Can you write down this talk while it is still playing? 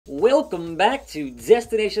Welcome back to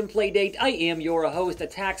Destination Playdate. I am your host,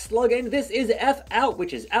 Attack Slug, and this is F Out,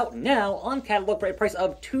 which is out now on catalog for a price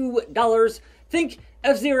of $2. Think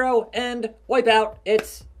F-Zero and Wipeout.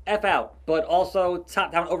 It's F Out, but also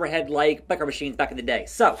top-down overhead like Micro Machines back in the day.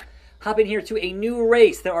 So, hop in here to a new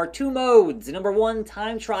race. There are two modes. Number one,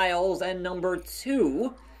 time trials, and number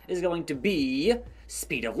two is going to be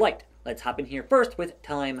speed of light. Let's hop in here first with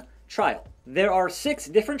time trial. There are 6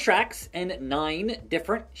 different tracks and 9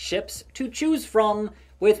 different ships to choose from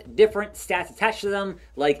with different stats attached to them,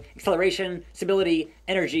 like acceleration, stability,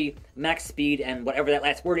 energy, max speed, and whatever that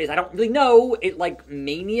last word is. I don't really know. It like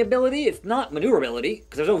maniability. It's not maneuverability,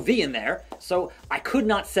 because there's no V in there, so I could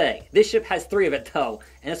not say. This ship has 3 of it, though,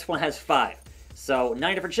 and this one has 5. So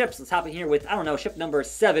 9 different ships. Let's hop in here with, I don't know, ship number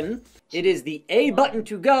 7. It is the A button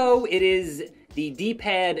to go. It is the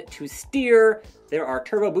D-pad to steer. There are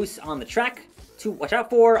turbo boosts on the track to watch out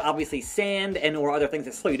for. Obviously sand and or other things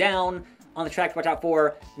that slow you down on the track to watch out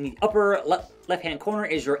for. In the upper left-hand corner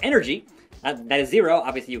is your energy. That is 0.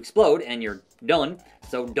 Obviously you explode and you're done.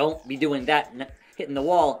 So don't be doing that. Hitting the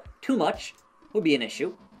wall too much would be an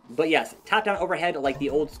issue. But yes, top-down overhead like the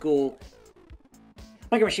old school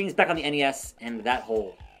Micro Machines back on the NES and that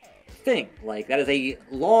whole thing. Like, that is a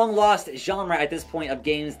long-lost genre at this point of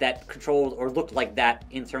games that controlled or looked like that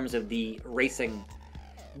in terms of the racing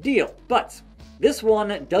deal. But this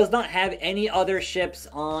one does not have any other ships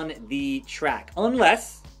on the track,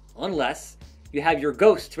 unless you have your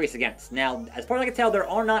Ghost to race against. Now, as far as I can tell, there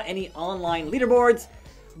are not any online leaderboards,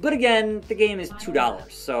 but again, the game is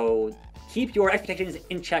 $2, so keep your expectations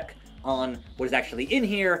in check on what is actually in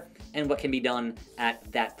here and what can be done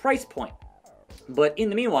at that price point. But in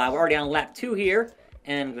the meanwhile, we're already on lap 2 here,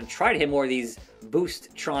 and I'm going to try to hit more of these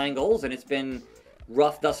boost triangles, and it's been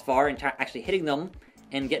rough thus far in actually hitting them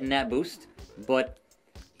and getting that boost. But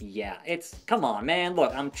yeah, come on, man,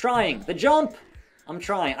 look, I'm trying. The jump! I'm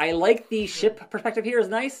trying. I like the ship perspective here is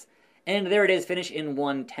nice, and there it is, finish in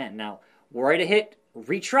 1:10. Now, were I to hit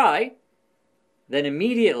retry, then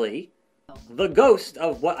immediately the ghost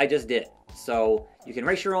of what I just did. So you can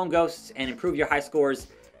race your own ghosts and improve your high scores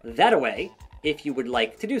that away, if you would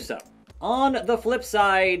like to do so. On the flip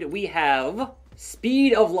side, we have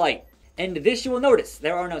speed of light. And this you will notice,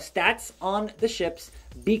 there are no stats on the ships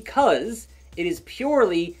because it is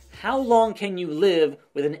purely how long can you live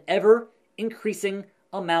with an ever-increasing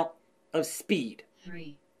amount of speed.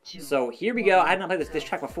 3, 2, so here we go. I had not played this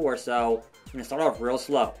track before, so I'm going to start off real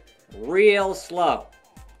slow. Real slow.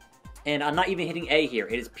 And I'm not even hitting A here.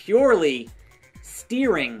 It is purely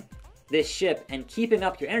steering this ship and keeping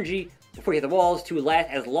up your energy before you hit the walls to last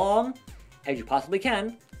as long as you possibly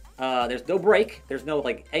can. There's no break. There's no,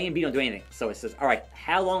 like, A and B don't do anything. So it says, alright,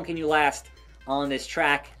 how long can you last on this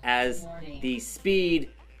track as the speed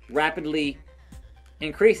rapidly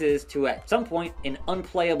increases to, at some point, an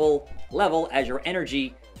unplayable level as your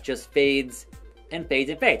energy just fades and fades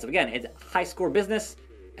and fades. So again, it's high score business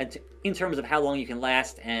in terms of how long you can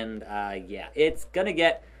last. And, yeah, it's gonna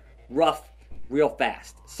get rough real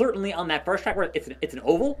fast. Certainly on that first track where it's an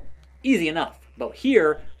oval, easy enough. But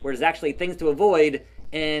here, where there's actually things to avoid,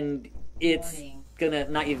 and it's gonna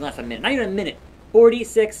not even last a minute. Not even a minute.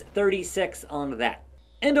 46:36 on that.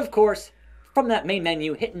 And of course, from that main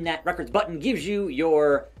menu, hitting that records button gives you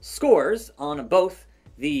your scores on both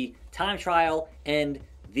the time trial and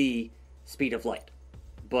the speed of light.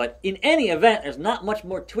 But in any event, there's not much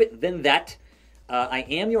more to it than that. I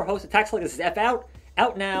am your host, Attack Slug. This is F Out.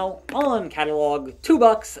 Out now on catalog.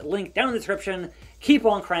 $2. Link down in the description. Keep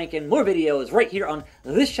on cranking. More videos right here on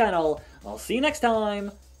this channel. I'll see you next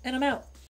time, and I'm out.